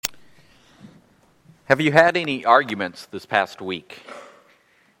Have you had any arguments this past week?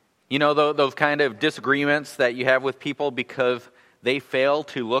 You know, those kind of disagreements that you have with people because they fail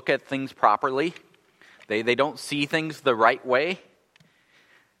to look at things properly? They don't see things the right way?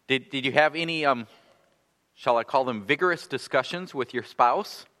 Did you have any, shall I call them, vigorous discussions with your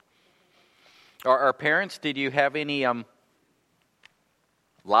spouse? Or parents, did you have any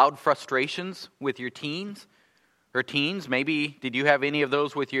loud frustrations with your teens? Or teens, maybe did you have any of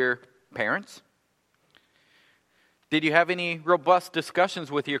those with your parents? Did you have any robust discussions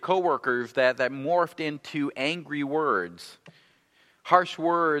with your coworkers that morphed into angry words? Harsh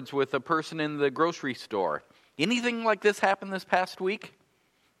words with a person in the grocery store? Anything like this happened this past week?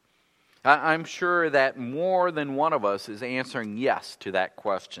 I'm sure that more than one of us is answering yes to that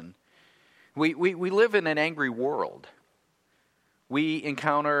question. We live in an angry world. We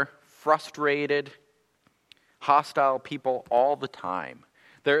encounter frustrated, hostile people all the time.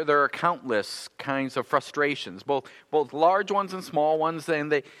 There are countless kinds of frustrations, both large ones and small ones,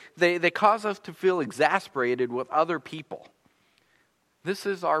 and they cause us to feel exasperated with other people. This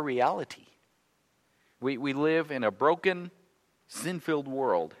is our reality. We live in a broken, sin-filled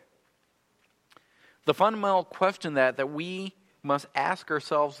world. The fundamental question that we must ask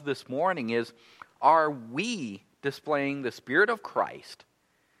ourselves this morning is, are we displaying the Spirit of Christ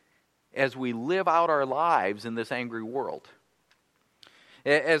as we live out our lives in this angry world?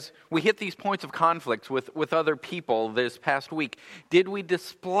 As we hit these points of conflict with other people this past week, did we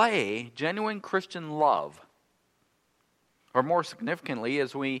display genuine Christian love? Or more significantly,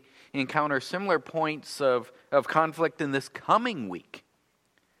 as we encounter similar points of conflict in this coming week,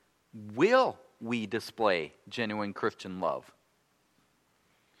 will we display genuine Christian love?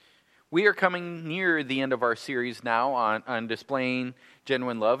 We are coming near the end of our series now on displaying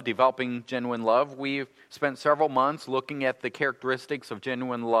genuine love, developing genuine love. We've spent several months looking at the characteristics of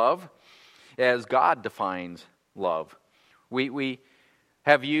genuine love as God defines love. We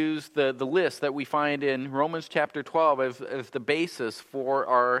have used the list that we find in Romans chapter 12 as the basis for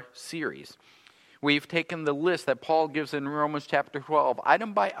our series. We've taken the list that Paul gives in Romans chapter 12,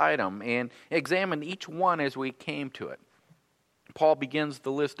 item by item, and examined each one as we came to it. Paul begins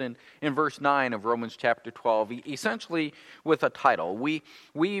the list in verse 9 of Romans chapter 12, essentially with a title.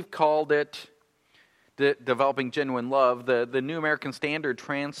 We've called it Developing Genuine Love. The New American Standard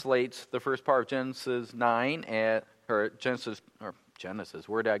translates the first part of Genesis 9, Genesis,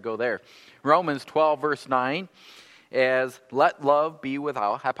 where did I go there? Romans 12, verse 9, as let love be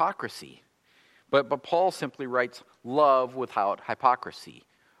without hypocrisy. But Paul simply writes love without hypocrisy,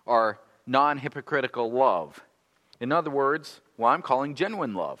 or non-hypocritical love. In other words, what I'm calling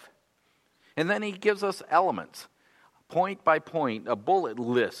genuine love. And then he gives us elements, point by point, a bullet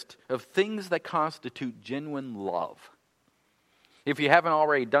list of things that constitute genuine love. If you haven't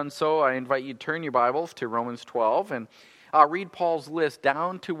already done so, I invite you to turn your Bibles to Romans 12, and I'll read Paul's list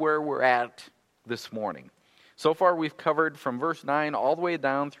down to where we're at this morning. So far, we've covered from verse 9 all the way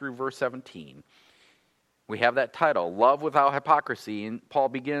down through verse 17. We have that title, Love Without Hypocrisy, and Paul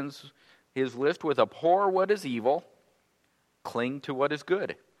begins his list with abhor what is evil, cling to what is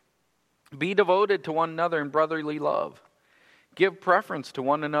good. Be devoted to one another in brotherly love. Give preference to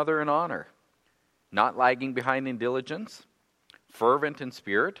one another in honor. Not lagging behind in diligence. Fervent in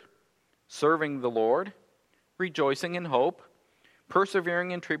spirit. Serving the Lord. Rejoicing in hope. Persevering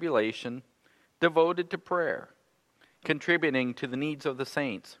in tribulation. Devoted to prayer. Contributing to the needs of the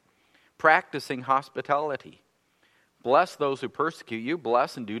saints. Practicing hospitality. Bless those who persecute you.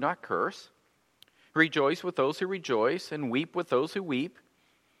 Bless and do not curse. Rejoice with those who rejoice, and weep with those who weep.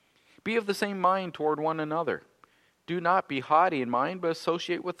 Be of the same mind toward one another. Do not be haughty in mind, but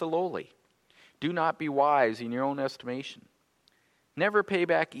associate with the lowly. Do not be wise in your own estimation. Never pay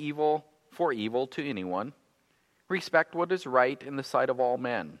back evil for evil to anyone. Respect what is right in the sight of all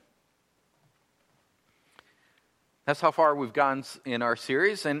men. That's how far we've gone in our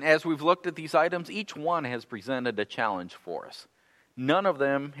series, and as we've looked at these items, each one has presented a challenge for us. None of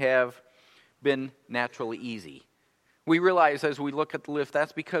them have been naturally easy. We realize as we look at the list,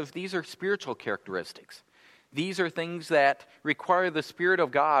 that's because these are spiritual characteristics. These are things that require the Spirit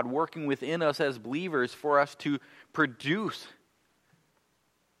of God working within us as believers for us to produce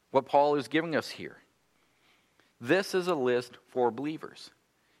what Paul is giving us here. This is a list for believers.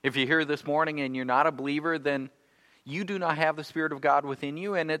 If you're here this morning and you're not a believer, then you do not have the Spirit of God within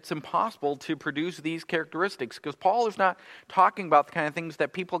you, and it's impossible to produce these characteristics, because Paul is not talking about the kind of things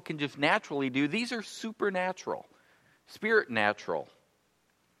that people can just naturally do. These are supernatural, spirit natural.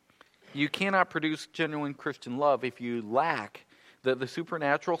 You cannot produce genuine Christian love if you lack the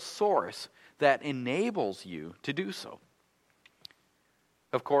supernatural source that enables you to do so.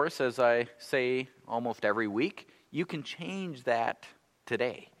 Of course, as I say almost every week, you can change that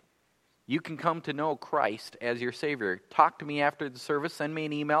today. You can come to know Christ as your Savior. Talk to me after the service. Send me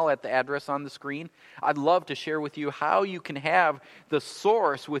an email at the address on the screen. I'd love to share with you how you can have the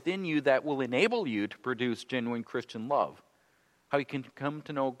source within you that will enable you to produce genuine Christian love. How you can come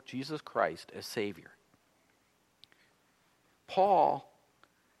to know Jesus Christ as Savior. Paul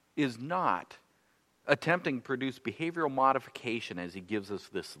is not attempting to produce behavioral modification as he gives us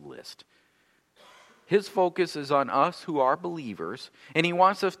this list. His focus is on us who are believers, and he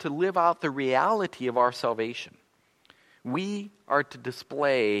wants us to live out the reality of our salvation. We are to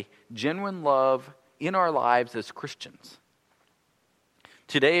display genuine love in our lives as Christians.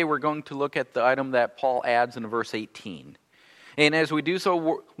 Today we're going to look at the item that Paul adds in verse 18. And as we do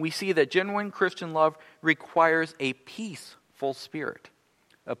so, we see that genuine Christian love requires a peaceful spirit.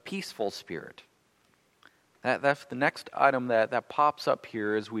 A peaceful spirit. That's the next item that pops up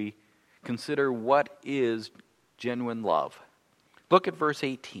here as we consider what is genuine love. Look at verse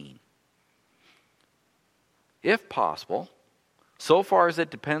 18. If possible, so far as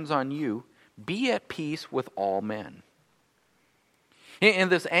it depends on you, be at peace with all men. In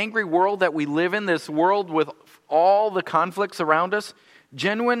this angry world that we live in, this world with all the conflicts around us,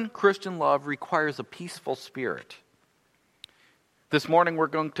 genuine Christian love requires a peaceful spirit. This morning we're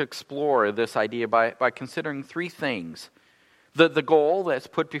going to explore this idea by considering three things. The goal that's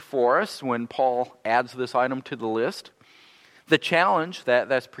put before us when Paul adds this item to the list, the challenge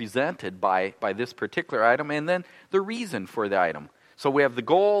that's presented by this particular item, and then the reason for the item. So we have the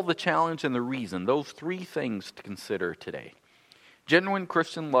goal, the challenge, and the reason. Those three things to consider today. Genuine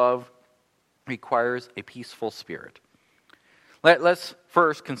Christian love requires a peaceful spirit. Let's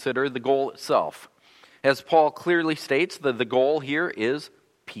first consider the goal itself. As Paul clearly states, the goal here is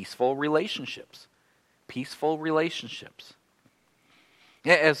peaceful relationships. Peaceful relationships.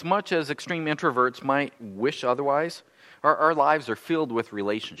 As much as extreme introverts might wish otherwise, our lives are filled with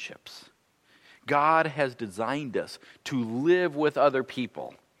relationships. God has designed us to live with other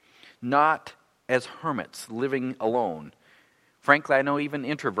people, not as hermits living alone. Frankly, I know even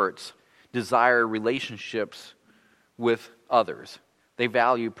introverts desire relationships with others. They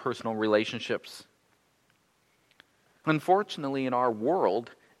value personal relationships. Unfortunately, in our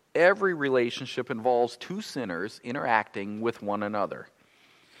world, every relationship involves two sinners interacting with one another.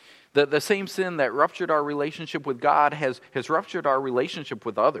 The same sin that ruptured our relationship with God has ruptured our relationship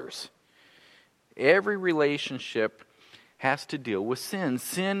with others. Every relationship has to deal with sin.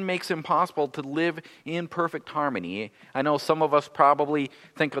 Sin makes it impossible to live in perfect harmony. I know some of us probably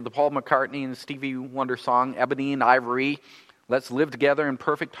think of the Paul McCartney and Stevie Wonder song, Ebony and Ivory. Let's live together in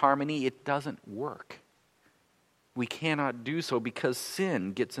perfect harmony. It doesn't work. We cannot do so because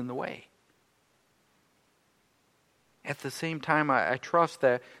sin gets in the way. At the same time, I trust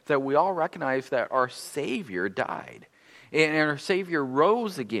that we all recognize that our Savior died. And our Savior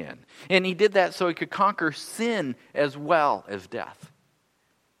rose again. And He did that so He could conquer sin as well as death.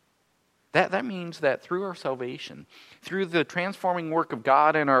 That means that through our salvation, through the transforming work of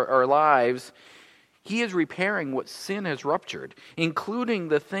God in our lives, He is repairing what sin has ruptured, including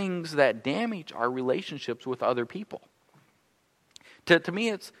the things that damage our relationships with other people. To me,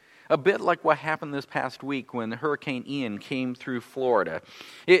 it's a bit like what happened this past week when Hurricane Ian came through Florida.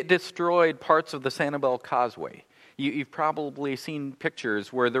 It destroyed parts of the Sanibel Causeway. You've probably seen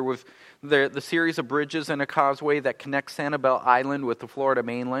pictures where there was the series of bridges and a causeway that connects Sanibel Island with the Florida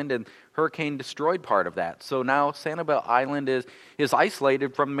mainland, and hurricane destroyed part of that. So now Sanibel Island is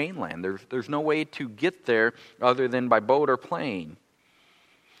isolated from mainland. There's no way to get there other than by boat or plane.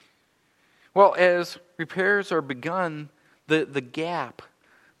 Well, as repairs are begun, the gap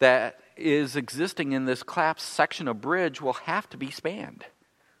that is existing in this collapsed section of bridge will have to be spanned.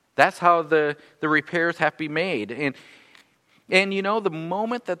 That's how the repairs have to be made. And you know, the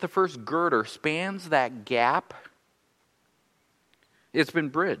moment that the first girder spans that gap, it's been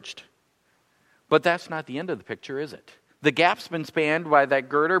bridged. But that's not the end of the picture, is it? The gap's been spanned by that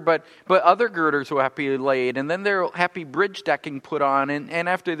girder, but other girders will have to be laid, and then there will have to be bridge decking put on, and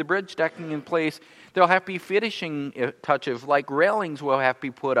after the bridge decking in place, there'll have to be finishing touches, like railings will have to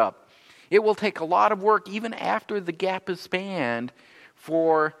be put up. It will take a lot of work, even after the gap is spanned,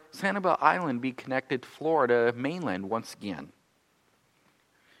 for Sanibel Island to be connected to Florida mainland once again.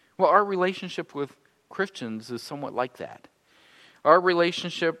 Well, our relationship with Christians is somewhat like that. Our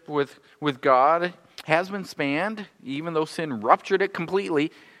relationship with God has been spanned, even though sin ruptured it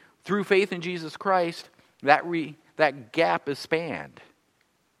completely. Through faith in Jesus Christ, that gap is spanned.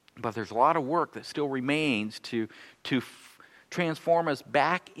 But there's a lot of work that still remains to transform us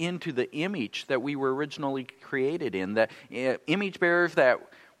back into the image that we were originally created in, the image bearers that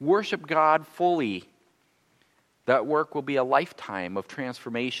worship God fully. That work will be a lifetime of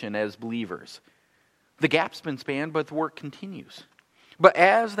transformation as believers. The gap's been spanned, but the work continues. But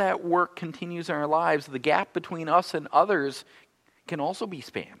as that work continues in our lives, the gap between us and others can also be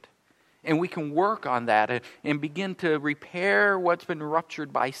spanned. And we can work on that and begin to repair what's been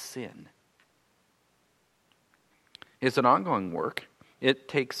ruptured by sin. It's an ongoing work. It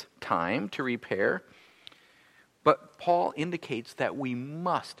takes time to repair. But Paul indicates that we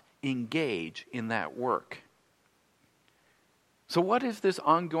must engage in that work. So what is this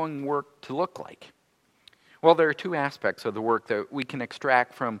ongoing work to look like? Well, there are two aspects of the work that we can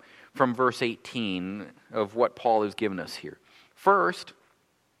extract from verse 18 of what Paul has given us here. First,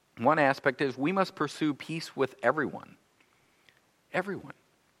 one aspect is we must pursue peace with everyone. Everyone.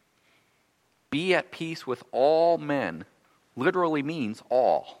 Be at peace with all men literally means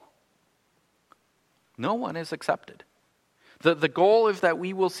all. No one is accepted. The goal is that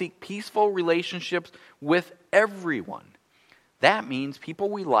we will seek peaceful relationships with everyone. That means people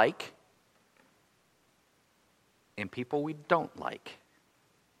we like and people we don't like.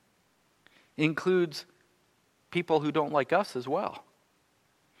 It includes people who don't like us as well.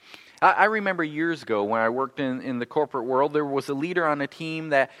 I remember years ago when I worked in the corporate world, there was a leader on a team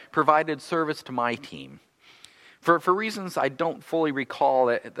that provided service to my team. For reasons I don't fully recall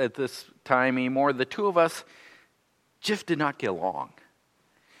at this time anymore, the two of us just did not get along.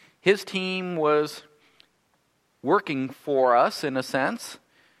 His team was working for us in a sense,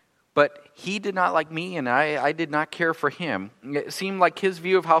 but he did not like me and I did not care for him. It seemed like his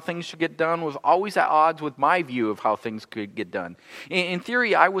view of how things should get done was always at odds with my view of how things could get done. In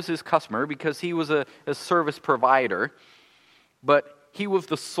theory, I was his customer because he was a service provider, but he was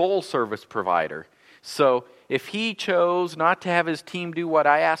the sole service provider. So if he chose not to have his team do what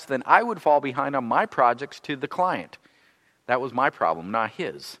I asked, then I would fall behind on my projects to the client. That was my problem, not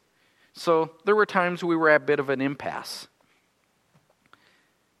his. So there were times we were at a bit of an impasse.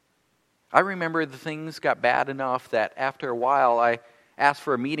 I remember the things got bad enough that after a while I asked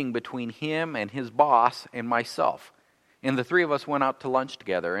for a meeting between him and his boss and myself. And the three of us went out to lunch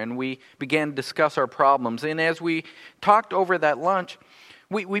together and we began to discuss our problems. And as we talked over that lunch,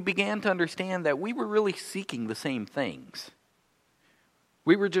 we began to understand that we were really seeking the same things.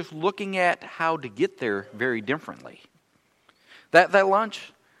 We were just looking at how to get there very differently. That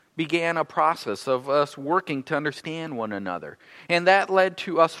lunch began a process of us working to understand one another. And that led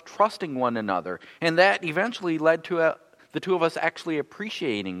to us trusting one another. And that eventually led to the two of us actually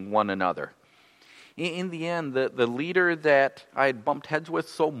appreciating one another. In the end, the leader that I had bumped heads with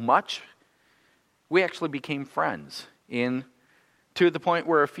so much, we actually became friends. To the point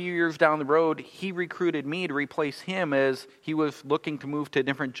where a few years down the road, he recruited me to replace him as he was looking to move to a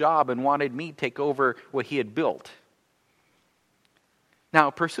different job and wanted me to take over what he had built. Now,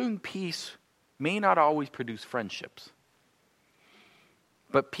 pursuing peace may not always produce friendships,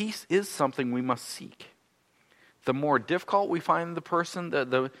 but peace is something we must seek. The more difficult we find the person,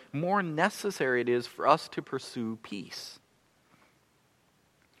 the more necessary it is for us to pursue peace.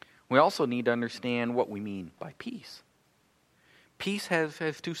 We also need to understand what we mean by peace. Peace has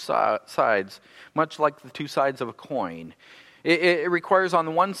two sides, much like the two sides of a coin. It requires on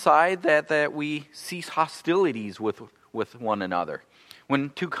the one side that we cease hostilities with one another.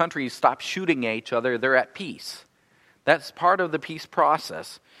 When two countries stop shooting at each other, they're at peace. That's part of the peace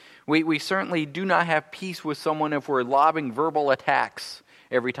process. We certainly do not have peace with someone if we're lobbing verbal attacks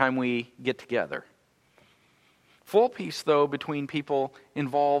every time we get together. Full peace, though, between people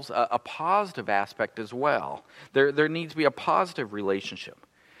involves a positive aspect as well. There needs to be a positive relationship.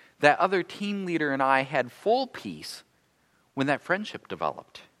 That other team leader and I had full peace when that friendship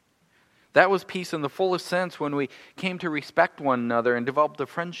developed. That was peace in the fullest sense when we came to respect one another and developed a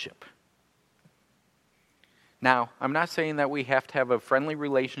friendship. Now, I'm not saying that we have to have a friendly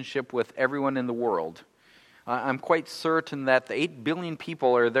relationship with everyone in the world. I'm quite certain that the 8 billion people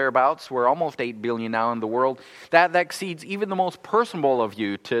or thereabouts, we're almost 8 billion now in the world, that exceeds even the most personable of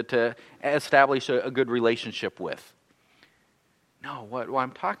you to establish a good relationship with. No, what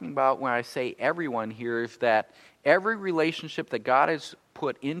I'm talking about when I say everyone here is that every relationship that God has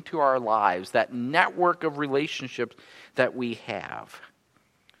put into our lives, that network of relationships that we have,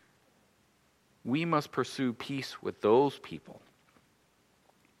 we must pursue peace with those people.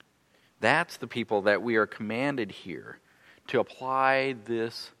 That's the people that we are commanded here to apply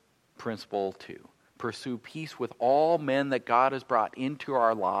this principle to. Pursue peace with all men that God has brought into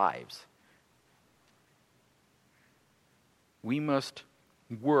our lives. We must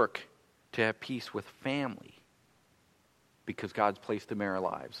work to have peace with family. because God's placed them in our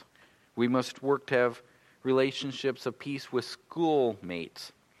lives. We must work to have relationships of peace with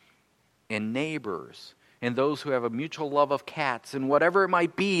schoolmates and neighbors and those who have a mutual love of cats and whatever it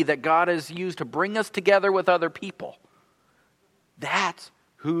might be that God has used to bring us together with other people. That's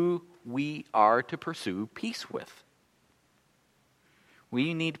who we are to pursue peace with.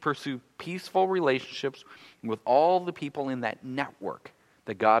 We need to pursue peaceful relationships with all the people in that network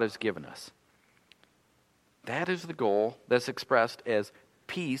that God has given us. That is the goal that's expressed as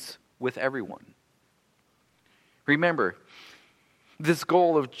peace with everyone. Remember, this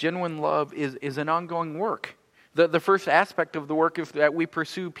goal of genuine love is an ongoing work. The first aspect of the work is that we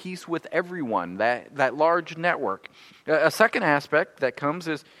pursue peace with everyone, that large network. A second aspect that comes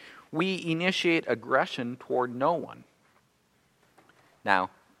is we initiate aggression toward no one.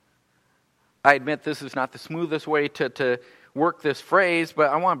 Now, I admit this is not the smoothest way to work this phrase, but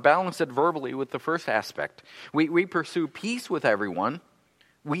I want to balance it verbally with the first aspect. We pursue peace with everyone.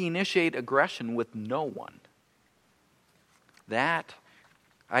 We initiate aggression with no one. That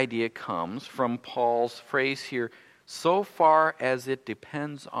idea comes from Paul's phrase here, so far as it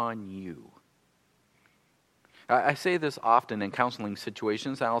depends on you. I say this often in counseling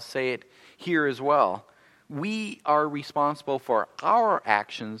situations, and I'll say it here as well. We are responsible for our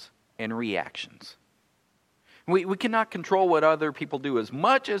actions and reactions. We cannot control what other people do as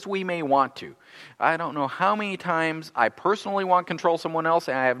much as we may want to. I don't know how many times I personally want to control someone else,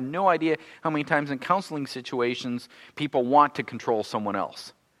 and I have no idea how many times in counseling situations people want to control someone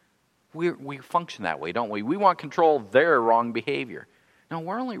else. We function that way, don't we? We want to control their wrong behavior. No,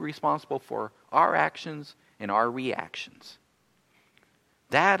 we're only responsible for our actions and our reactions.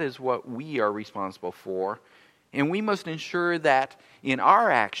 That is what we are responsible for. And we must ensure that in our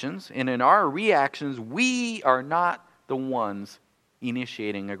actions and in our reactions, we are not the ones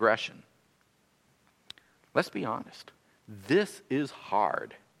initiating aggression. Let's be honest. This is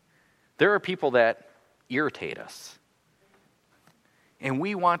hard. There are people that irritate us. And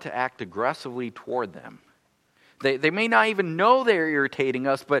we want to act aggressively toward them. They may not even know they're irritating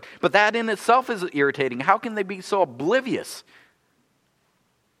us, but that in itself is irritating. How can they be so oblivious?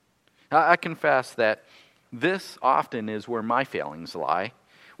 I confess that this often is where my failings lie.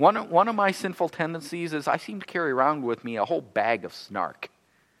 One of my sinful tendencies is I seem to carry around with me a whole bag of snark.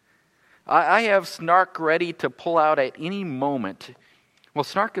 I have snark ready to pull out at any moment. Well,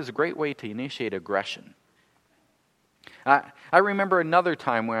 snark is a great way to initiate aggression. I remember another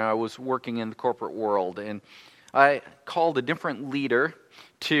time when I was working in the corporate world, and I called a different leader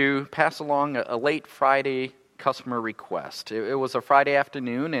to pass along a late Friday customer request. It was a Friday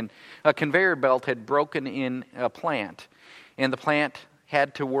afternoon, and a conveyor belt had broken in a plant, and the plant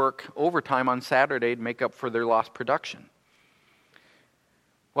had to work overtime on Saturday to make up for their lost production.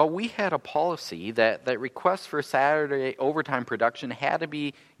 Well, we had a policy that requests for Saturday overtime production had to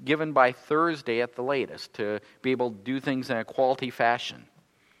be given by Thursday at the latest to be able to do things in a quality fashion.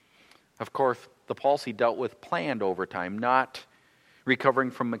 Of course, the policy dealt with planned overtime, not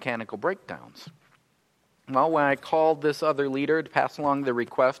recovering from mechanical breakdowns. Well, when I called this other leader to pass along the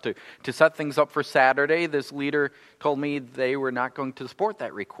request to set things up for Saturday, this leader told me they were not going to support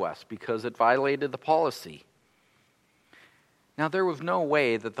that request because it violated the policy. Now, there was no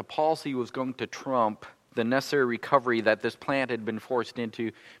way that the policy was going to trump the necessary recovery that this plant had been forced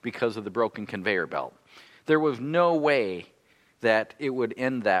into because of the broken conveyor belt. There was no way that it would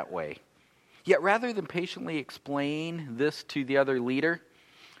end that way. Yet rather than patiently explain this to the other leader,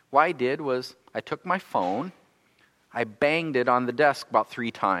 what I did was I took my phone, I banged it on the desk about 3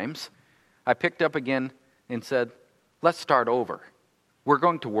 times, I picked up again and said, let's start over. We're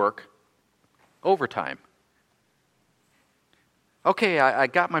going to work overtime. Okay, I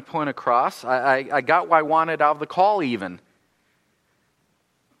got my point across. I got what I wanted out of the call even.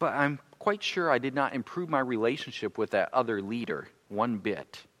 But I'm quite sure I did not improve my relationship with that other leader one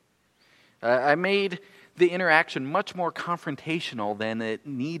bit. I made the interaction much more confrontational than it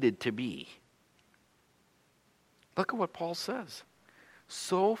needed to be. Look at what Paul says.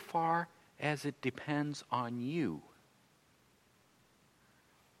 So far as it depends on you.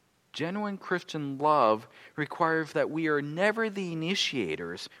 Genuine Christian love requires that we are never the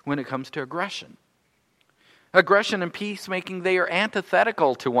initiators when it comes to aggression. Aggression and peacemaking, they are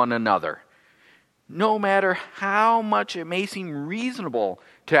antithetical to one another. No matter how much it may seem reasonable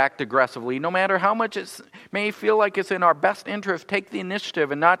to act aggressively, no matter how much it may feel like it's in our best interest, take the initiative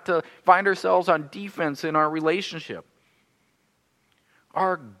and not to find ourselves on defense in our relationship.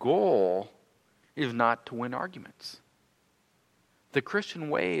 Our goal is not to win arguments. The Christian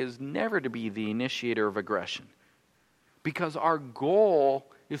way is never to be the initiator of aggression, because our goal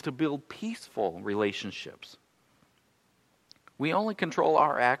is to build peaceful relationships. We only control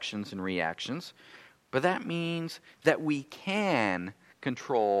our actions and reactions, but that means that we can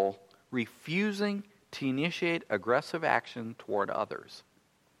control refusing to initiate aggressive action toward others.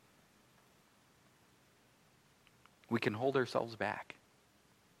 We can hold ourselves back.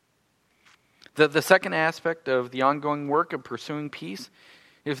 The second aspect of the ongoing work of pursuing peace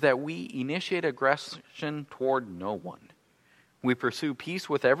is that we initiate aggression toward no one. We pursue peace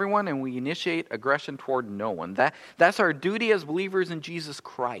with everyone, and we initiate aggression toward no one. That's our duty as believers in Jesus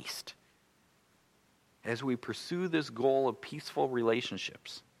Christ as we pursue this goal of peaceful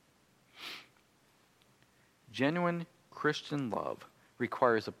relationships. Genuine Christian love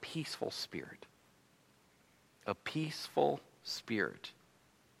requires a peaceful spirit. A peaceful spirit.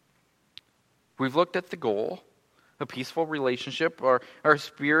 We've looked at the goal, a peaceful relationship. Our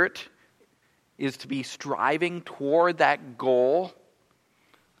spirit is to be striving toward that goal.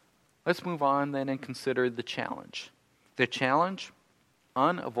 Let's move on then and consider the challenge. The challenge,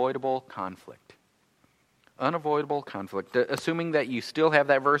 unavoidable conflict. Unavoidable conflict. Assuming that you still have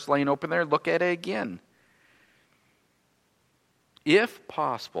that verse laying open there, look at it again. If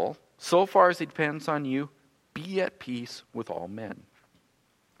possible, so far as it depends on you, be at peace with all men.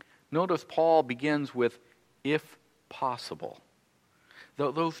 Notice Paul begins with, if possible.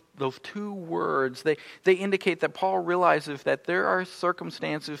 Those two words, they indicate that Paul realizes that there are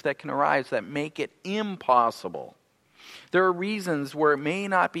circumstances that can arise that make it impossible. There are reasons where it may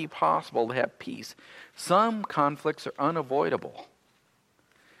not be possible to have peace. Some conflicts are unavoidable.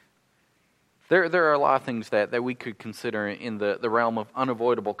 There are a lot of things that we could consider in the realm of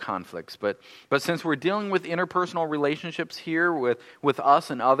unavoidable conflicts. But since we're dealing with interpersonal relationships here with us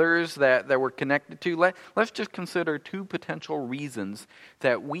and others that we're connected to, let's just consider two potential reasons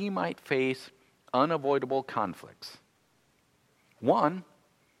that we might face unavoidable conflicts. One,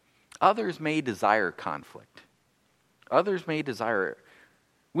 others may desire conflict. Others may desire it.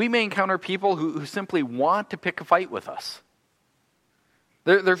 We may encounter people who simply want to pick a fight with us.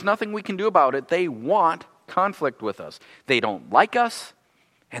 There's nothing we can do about it. They want conflict with us. They don't like us,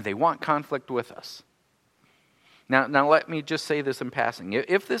 and they want conflict with us. Now let me just say this in passing.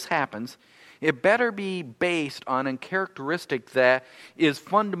 If this happens, it better be based on a characteristic that is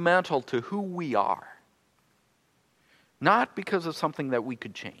fundamental to who we are. Not because of something that we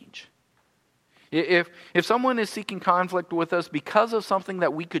could change. If someone is seeking conflict with us because of something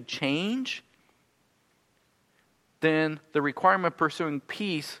that we could change, then the requirement of pursuing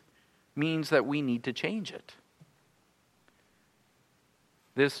peace means that we need to change it.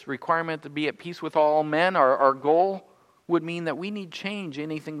 This requirement to be at peace with all men, our goal, would mean that we need change,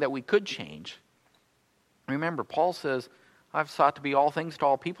 anything that we could change. Remember, Paul says, I've sought to be all things to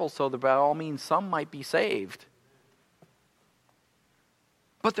all people so that by all means some might be saved.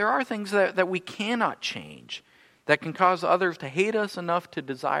 But there are things that we cannot change that can cause others to hate us enough to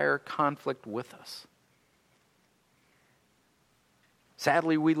desire conflict with us.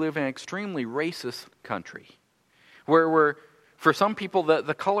 Sadly, we live in an extremely racist country where for some people,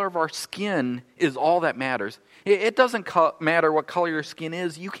 the color of our skin is all that matters. It doesn't matter what color your skin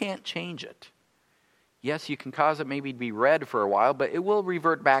is. You can't change it. Yes, you can cause it maybe to be red for a while, but it will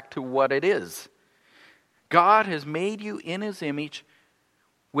revert back to what it is. God has made you in His image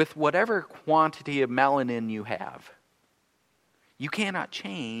with whatever quantity of melanin you have. You cannot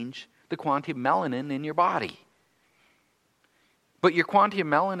change the quantity of melanin in your body. But your quantity of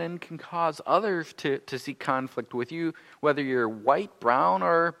melanin can cause others to seek conflict with you, whether you're white, brown,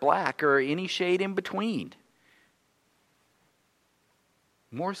 or black, or any shade in between.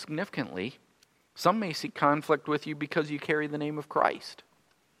 More significantly, some may seek conflict with you because you carry the name of Christ.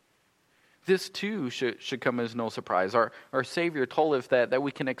 This too should come as no surprise. Our Savior told us that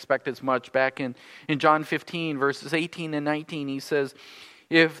we can expect as much. Back in John 15, verses 18 and 19, He says,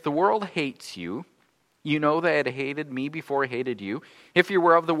 if the world hates you, you know that it hated me before it hated you. If you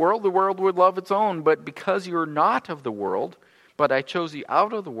were of the world would love its own. But because you are not of the world, but I chose you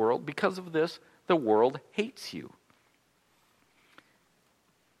out of the world, because of this, the world hates you.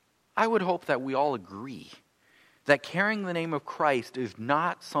 I would hope that we all agree that carrying the name of Christ is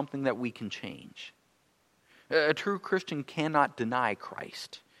not something that we can change. A true Christian cannot deny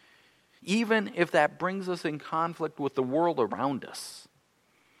Christ, even if that brings us in conflict with the world around us.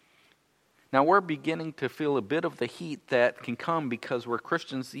 Now, we're beginning to feel a bit of the heat that can come because we're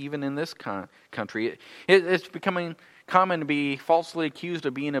Christians even in this country. It's becoming common to be falsely accused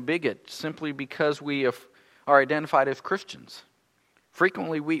of being a bigot simply because we are identified as Christians.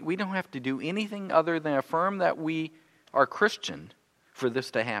 Frequently, we don't have to do anything other than affirm that we are Christian for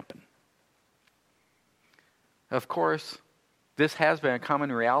this to happen. Of course, this has been a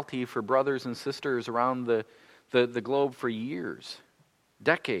common reality for brothers and sisters around the the globe for years,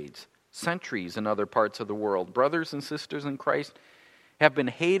 decades, centuries in other parts of the world. Brothers and sisters in Christ have been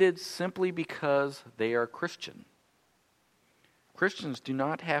hated simply because they are Christian. Christians do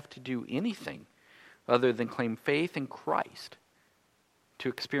not have to do anything other than claim faith in Christ to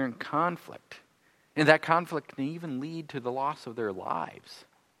experience conflict. And that conflict can even lead to the loss of their lives.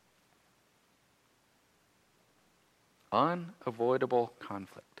 Unavoidable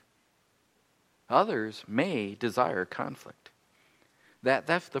conflict. Others may desire conflict.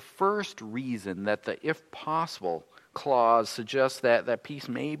 That's the first reason that the "if possible" clause suggests that peace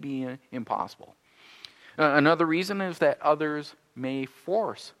may be impossible. Another reason is that others may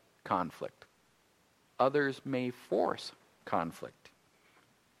force conflict. Others may force conflict.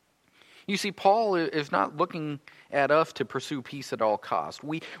 You see, Paul is not looking at us to pursue peace at all costs.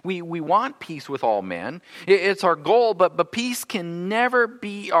 We want peace with all men. It's our goal, but peace can never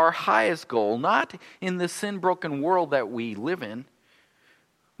be our highest goal, not in the sin-broken world that we live in.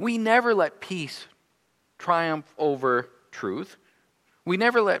 We never let peace triumph over truth. We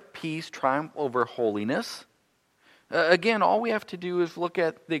never let peace triumph over holiness. Again, all we have to do is look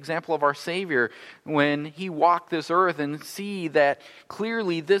at the example of our Savior when he walked this earth and see that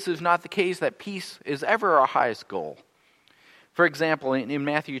clearly this is not the case, that peace is ever our highest goal. For example, in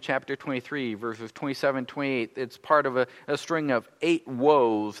Matthew chapter 23, verses 27, 28, it's part of a string of 8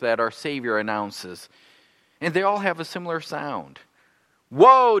 woes that our Savior announces. And they all have a similar sound.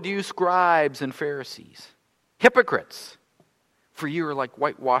 Woe to you, scribes and Pharisees, hypocrites! For you are like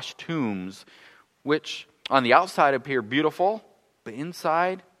whitewashed tombs, which on the outside appear beautiful, but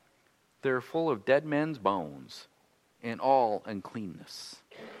inside they're full of dead men's bones and all uncleanness.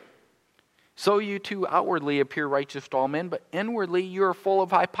 So you too outwardly appear righteous to all men, but inwardly you are full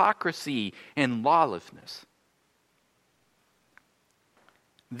of hypocrisy and lawlessness.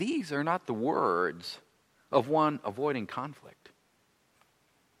 These are not the words of one avoiding conflict.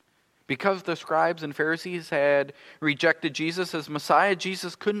 Because the scribes and Pharisees had rejected Jesus as Messiah,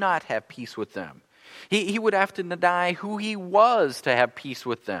 Jesus could not have peace with them. He would have to deny who he was to have peace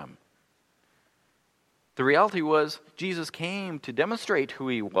with them. The reality was, Jesus came to demonstrate who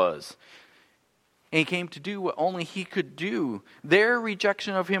he was. And he came to do what only he could do. Their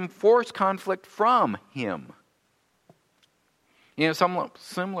rejection of him forced conflict from him. In a somewhat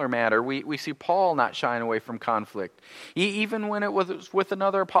similar matter, we see Paul not shying away from conflict. Even when it was with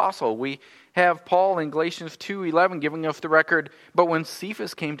another apostle. We have Paul in Galatians 2:11 giving us the record, "But when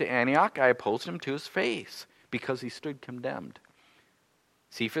Cephas came to Antioch, I opposed him to his face, because he stood condemned."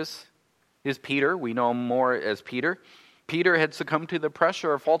 Cephas is Peter. We know him more as Peter. Peter had succumbed to the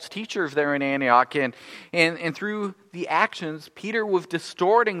pressure of false teachers there in Antioch, and through the actions, Peter was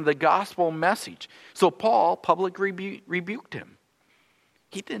distorting the gospel message. So Paul publicly rebuked him.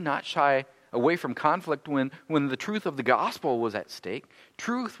 He did not shy away from conflict when the truth of the gospel was at stake.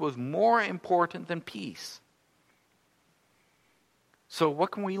 Truth was more important than peace. So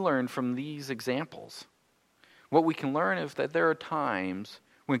what can we learn from these examples? What we can learn is that there are times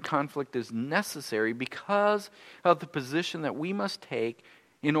when conflict is necessary because of the position that we must take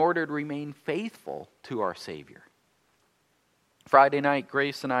in order to remain faithful to our Savior. Friday night,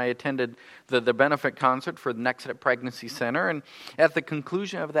 Grace and I attended the benefit concert for the Nexit Pregnancy Center, and at the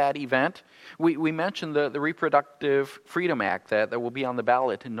conclusion of that event, we mentioned the Reproductive Freedom Act that will be on the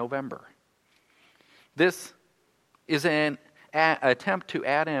ballot in November. This is an attempt to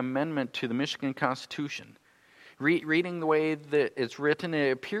add an amendment to the Michigan Constitution. Reading the way that it's written,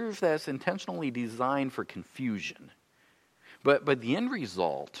 it appears that it's intentionally designed for confusion. But the end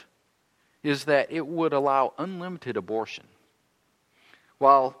result is that it would allow unlimited abortion,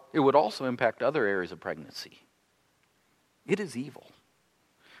 while it would also impact other areas of pregnancy. It is evil.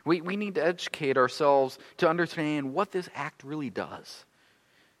 We need to educate ourselves to understand what this act really does.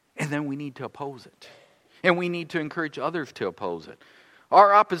 And then we need to oppose it. And we need to encourage others to oppose it.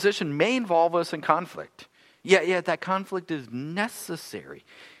 Our opposition may involve us in conflict. Yet that conflict is necessary.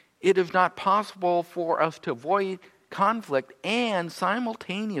 It is not possible for us to avoid conflict and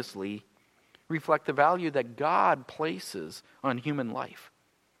simultaneously reflect the value that God places on human life.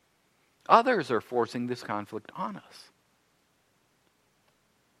 Others are forcing this conflict on us.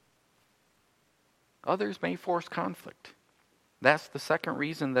 Others may force conflict. That's the second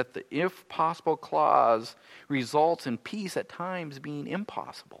reason that the "if possible" clause results in peace at times being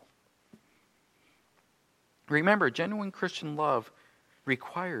impossible. Remember, genuine Christian love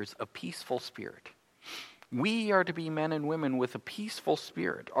requires a peaceful spirit. We are to be men and women with a peaceful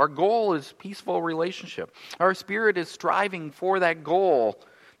spirit. Our goal is peaceful relationship. Our spirit is striving for that goal.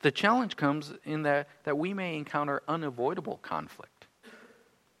 The challenge comes in that we may encounter unavoidable conflict.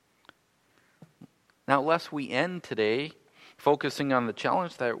 Now, lest we end today focusing on the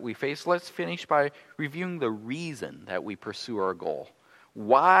challenge that we face, let's finish by reviewing the reason that we pursue our goal.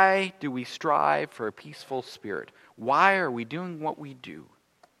 Why do we strive for a peaceful spirit? Why are we doing what we do?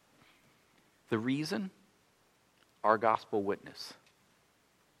 The reason? Our gospel witness.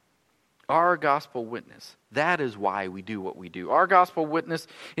 Our gospel witness. That is why we do what we do. Our gospel witness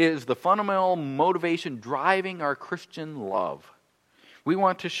is the fundamental motivation driving our Christian love. We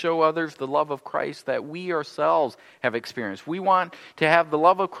want to show others the love of Christ that we ourselves have experienced. We want to have the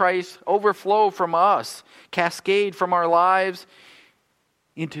love of Christ overflow from us, cascade from our lives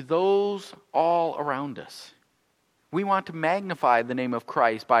into those all around us. We want to magnify the name of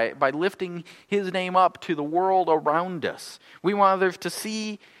Christ by lifting His name up to the world around us. We want others to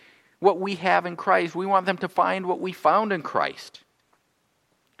see what we have in Christ. We want them to find what we found in Christ.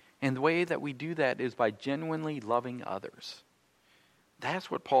 And the way that we do that is by genuinely loving others.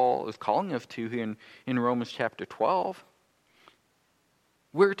 That's what Paul is calling us to in Romans chapter 12.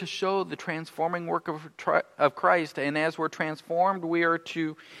 We're to show the transforming work of Christ, and as we're transformed, we are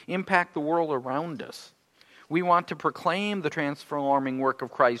to impact the world around us. We want to proclaim the transforming work of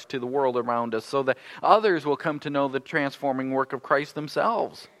Christ to the world around us so that others will come to know the transforming work of Christ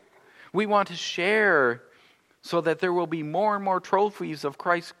themselves. We want to share so that there will be more and more trophies of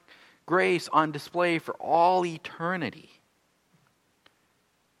Christ's grace on display for all eternity.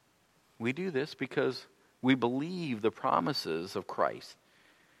 We do this because we believe the promises of Christ,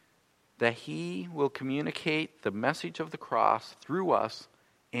 that He will communicate the message of the cross through us,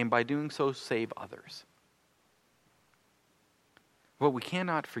 and by doing so save others. What we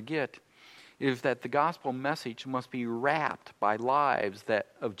cannot forget is that the gospel message must be wrapped by lives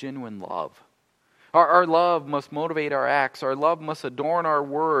of genuine love. Our love must motivate our acts. Our love must adorn our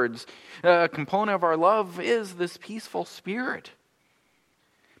words. A component of our love is this peaceful spirit.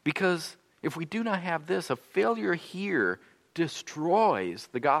 Because if we do not have this, a failure here destroys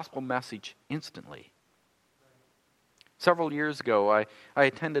the gospel message instantly. Several years ago, I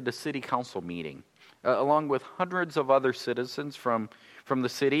attended a city council meeting. Along with hundreds of other citizens from the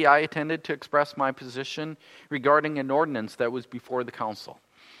city, I attended to express my position regarding an ordinance that was before the council.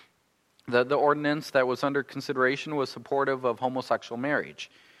 The ordinance that was under consideration was supportive of homosexual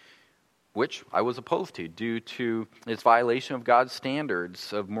marriage, which I was opposed to due to its violation of God's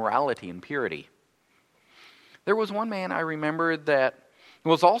standards of morality and purity. There was one man I remembered that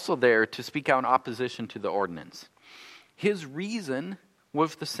was also there to speak out in opposition to the ordinance. His reason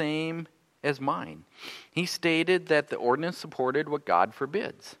was the same as mine. He stated that the ordinance supported what God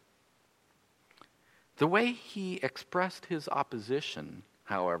forbids. The way he expressed his opposition,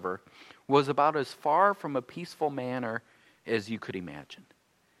 however, was about as far from a peaceful manner as you could imagine.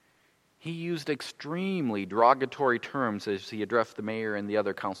 He used extremely derogatory terms as he addressed the mayor and the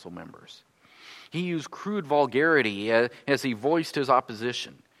other council members. He used crude vulgarity as he voiced his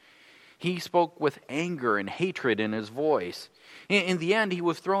opposition. He spoke with anger and hatred in his voice. In the end, he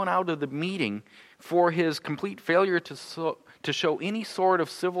was thrown out of the meeting for his complete failure to show any sort of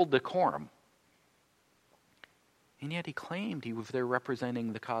civil decorum. And yet he claimed he was there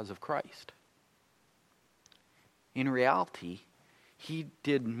representing the cause of Christ. In reality, he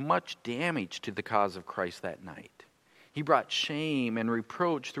did much damage to the cause of Christ that night. He brought shame and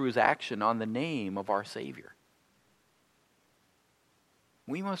reproach through his action on the name of our Savior.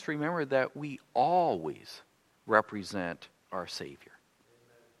 We must remember that we always represent our Savior.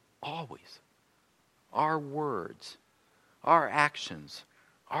 Always. Our words, our actions,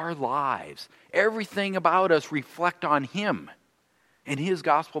 our lives, everything about us reflect on Him and His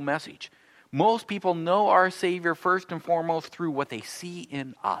gospel message. Most people know our Savior first and foremost through what they see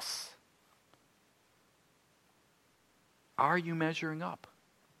in us. Are you measuring up?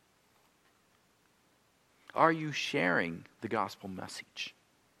 Are you sharing the gospel message?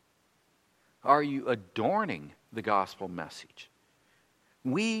 Are you adorning the gospel message?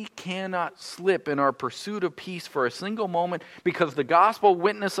 We cannot slip in our pursuit of peace for a single moment because the gospel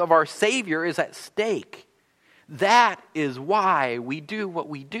witness of our Savior is at stake. That is why we do what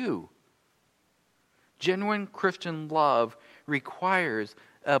we do. Genuine Christian love requires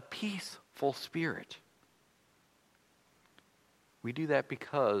a peaceful spirit. We do that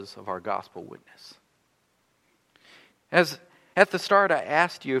because of our gospel witness. At the start, I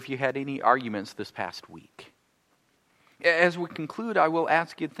asked you if you had any arguments this past week. As we conclude, I will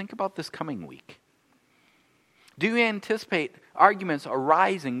ask you to think about this coming week. Do you anticipate arguments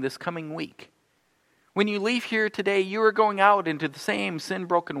arising this coming week? When you leave here today, you are going out into the same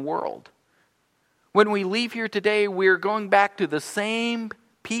sin-broken world. When we leave here today, we're going back to the same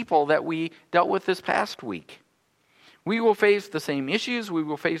people that we dealt with this past week. We will face the same issues. We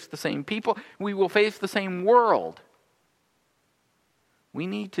will face the same people. We will face the same world. We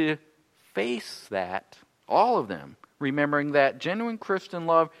need to face that, all of them, remembering that genuine Christian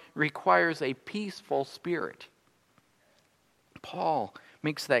love requires a peaceful spirit. Paul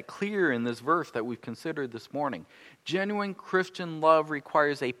makes that clear in this verse that we've considered this morning. Genuine Christian love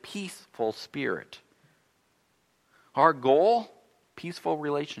requires a peaceful spirit. Our goal, peaceful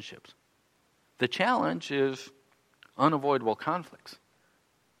relationships. The challenge is unavoidable conflicts.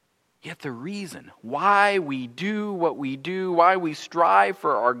 Yet the reason why we do what we do, why we strive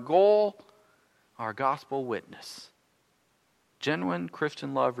for our goal, our gospel witness. Genuine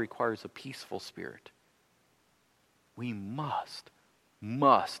Christian love requires a peaceful spirit. We must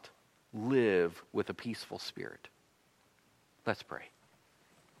live with a peaceful spirit. Let's pray.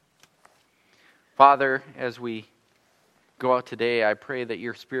 Father, as we go out today, I pray that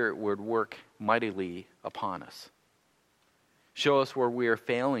your Spirit would work mightily upon us. Show us where we are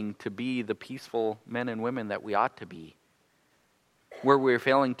failing to be the peaceful men and women that we ought to be. Where we are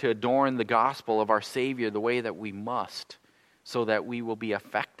failing to adorn the gospel of our Savior the way that we must, so that we will be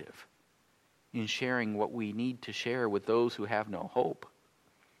effective in sharing what we need to share with those who have no hope.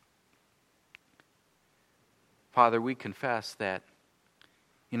 Father, we confess that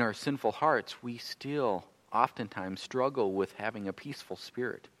in our sinful hearts, we still oftentimes struggle with having a peaceful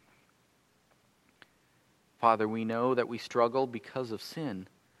spirit. Father, we know that we struggle because of sin,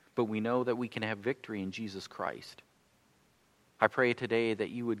 but we know that we can have victory in Jesus Christ. I pray today that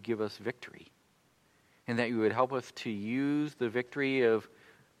you would give us victory, and that you would help us to use the victory of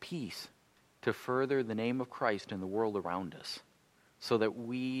peace to further the name of Christ in the world around us, so that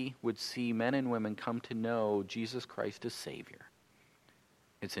we would see men and women come to know Jesus Christ as Savior.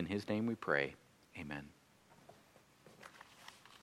 It's in his name we pray. Amen.